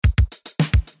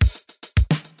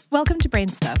Welcome to Brain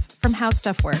Stuff from How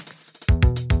Stuff Works.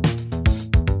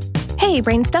 Hey,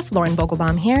 Brain Stuff, Lauren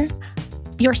Vogelbaum here.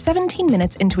 You're 17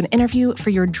 minutes into an interview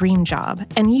for your dream job,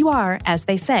 and you are, as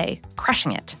they say,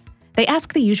 crushing it. They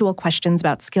ask the usual questions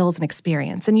about skills and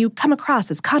experience, and you come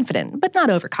across as confident, but not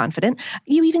overconfident.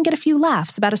 You even get a few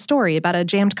laughs about a story about a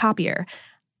jammed copier.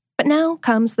 But now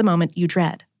comes the moment you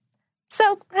dread.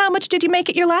 So, how much did you make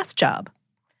at your last job?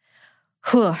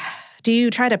 Whew. Do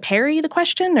you try to parry the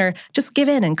question or just give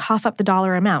in and cough up the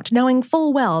dollar amount, knowing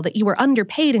full well that you were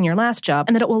underpaid in your last job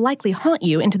and that it will likely haunt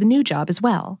you into the new job as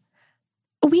well?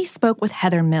 We spoke with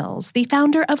Heather Mills, the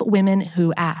founder of Women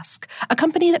Who Ask, a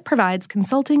company that provides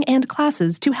consulting and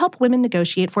classes to help women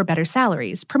negotiate for better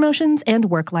salaries, promotions, and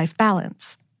work-life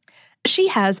balance. She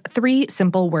has 3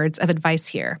 simple words of advice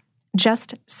here.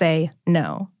 Just say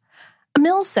no.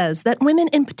 Mills says that women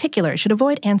in particular should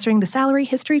avoid answering the salary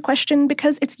history question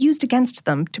because it's used against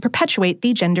them to perpetuate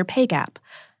the gender pay gap.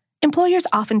 Employers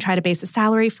often try to base a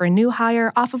salary for a new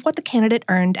hire off of what the candidate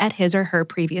earned at his or her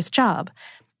previous job.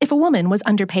 If a woman was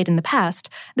underpaid in the past,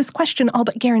 this question all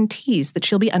but guarantees that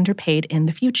she'll be underpaid in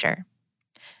the future.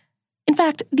 In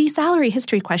fact, the salary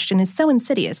history question is so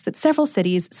insidious that several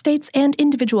cities, states, and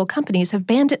individual companies have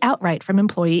banned it outright from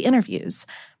employee interviews.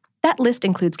 That list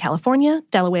includes California,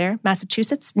 Delaware,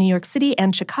 Massachusetts, New York City,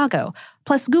 and Chicago,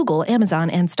 plus Google,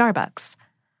 Amazon, and Starbucks.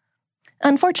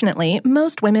 Unfortunately,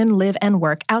 most women live and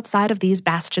work outside of these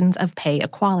bastions of pay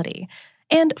equality.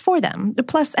 And for them,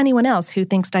 plus anyone else who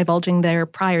thinks divulging their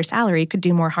prior salary could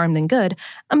do more harm than good,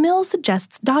 Mills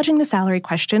suggests dodging the salary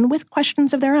question with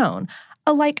questions of their own,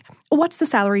 like, what's the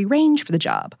salary range for the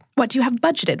job? What do you have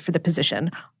budgeted for the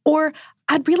position? Or,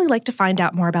 I'd really like to find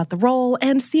out more about the role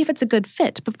and see if it's a good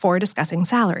fit before discussing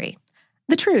salary.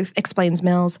 The truth, explains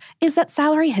Mills, is that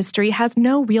salary history has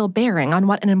no real bearing on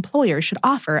what an employer should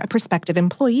offer a prospective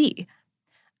employee.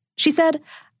 She said,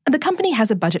 the company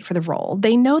has a budget for the role,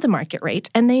 they know the market rate,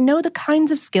 and they know the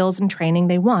kinds of skills and training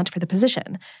they want for the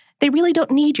position. They really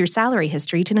don't need your salary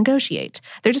history to negotiate.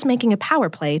 They're just making a power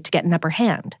play to get an upper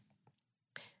hand.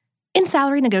 In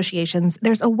salary negotiations,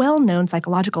 there's a well-known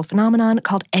psychological phenomenon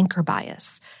called anchor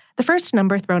bias. The first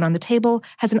number thrown on the table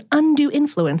has an undue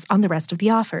influence on the rest of the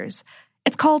offers.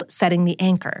 It's called setting the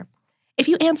anchor. If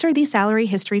you answer the salary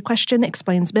history question,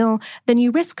 explains Mill, then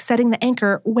you risk setting the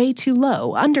anchor way too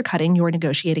low, undercutting your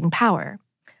negotiating power.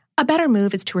 A better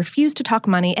move is to refuse to talk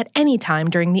money at any time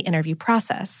during the interview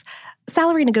process.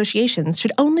 Salary negotiations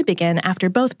should only begin after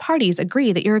both parties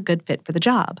agree that you're a good fit for the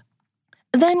job.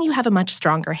 Then you have a much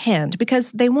stronger hand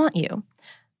because they want you.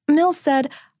 Mills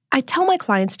said, I tell my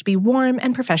clients to be warm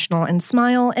and professional and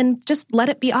smile and just let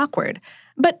it be awkward.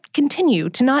 But continue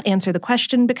to not answer the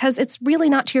question because it's really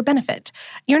not to your benefit.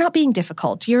 You're not being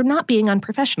difficult. You're not being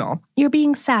unprofessional. You're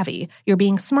being savvy. You're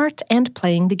being smart and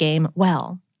playing the game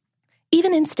well.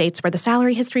 Even in states where the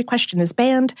salary history question is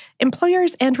banned,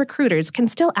 employers and recruiters can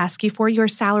still ask you for your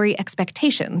salary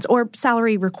expectations or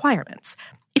salary requirements.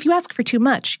 If you ask for too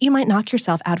much, you might knock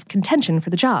yourself out of contention for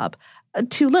the job.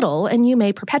 Too little, and you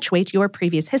may perpetuate your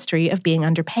previous history of being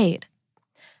underpaid.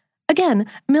 Again,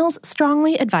 Mills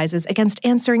strongly advises against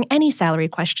answering any salary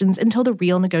questions until the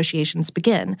real negotiations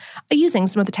begin, using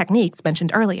some of the techniques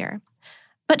mentioned earlier.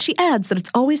 But she adds that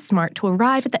it's always smart to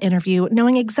arrive at the interview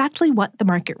knowing exactly what the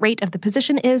market rate of the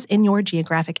position is in your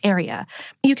geographic area.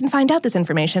 You can find out this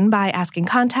information by asking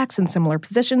contacts in similar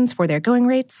positions for their going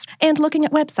rates and looking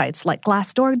at websites like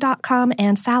Glassdoor.com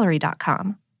and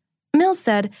Salary.com. Mills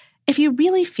said, if you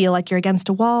really feel like you're against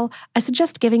a wall, I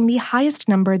suggest giving the highest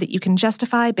number that you can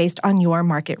justify based on your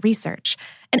market research.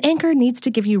 An anchor needs to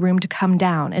give you room to come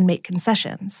down and make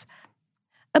concessions.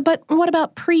 But what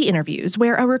about pre-interviews,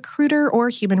 where a recruiter or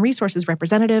human resources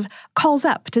representative calls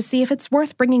up to see if it's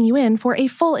worth bringing you in for a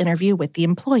full interview with the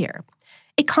employer?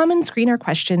 A common screener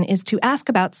question is to ask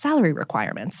about salary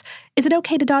requirements. Is it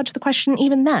okay to dodge the question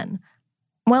even then?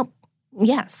 Well,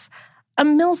 yes.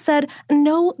 Mills said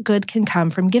no good can come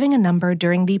from giving a number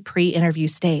during the pre-interview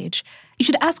stage. You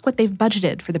should ask what they've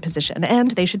budgeted for the position,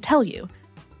 and they should tell you.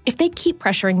 If they keep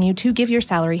pressuring you to give your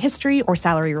salary history or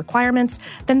salary requirements,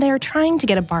 then they are trying to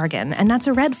get a bargain, and that's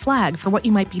a red flag for what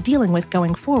you might be dealing with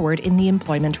going forward in the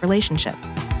employment relationship.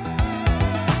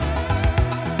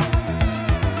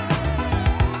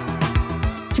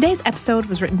 Today's episode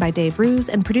was written by Dave Roos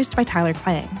and produced by Tyler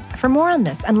Klang. For more on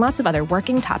this and lots of other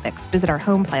working topics, visit our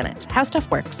home planet,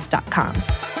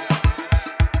 howstuffworks.com.